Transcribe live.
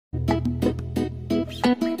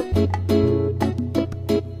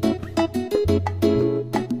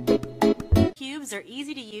Cubes are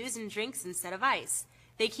easy to use in drinks instead of ice.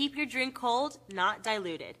 They keep your drink cold, not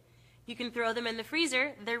diluted. You can throw them in the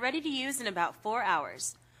freezer. They're ready to use in about 4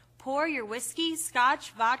 hours. Pour your whiskey,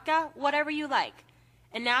 scotch, vodka, whatever you like.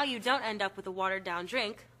 And now you don't end up with a watered-down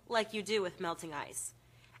drink like you do with melting ice.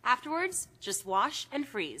 Afterwards, just wash and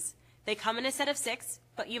freeze. They come in a set of 6,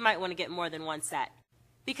 but you might want to get more than one set.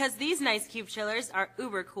 Because these nice cube chillers are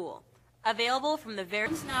uber cool. Available from the very...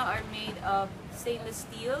 Now are made of stainless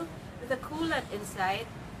steel with a coolant inside,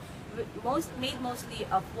 made mostly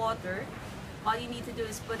of water. All you need to do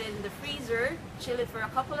is put it in the freezer, chill it for a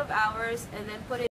couple of hours, and then put it